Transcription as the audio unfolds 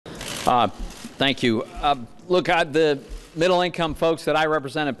Thank you. Look, the middle-income folks that I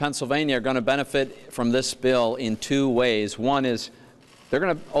represent in Pennsylvania are going to benefit from this bill in two ways. One is they're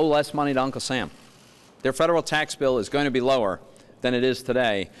going to owe less money to Uncle Sam. Their federal tax bill is going to be lower than it is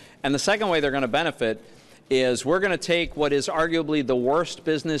today. And the second way they're going to benefit is we're going to take what is arguably the worst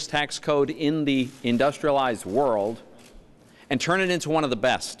business tax code in the industrialized world and turn it into one of the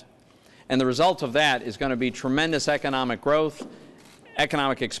best. And the result of that is going to be tremendous economic growth,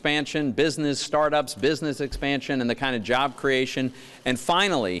 economic expansion, business startups, business expansion, and the kind of job creation, and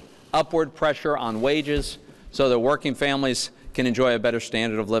finally, upward pressure on wages so that working families can enjoy a better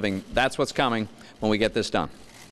standard of living. That's what's coming when we get this done.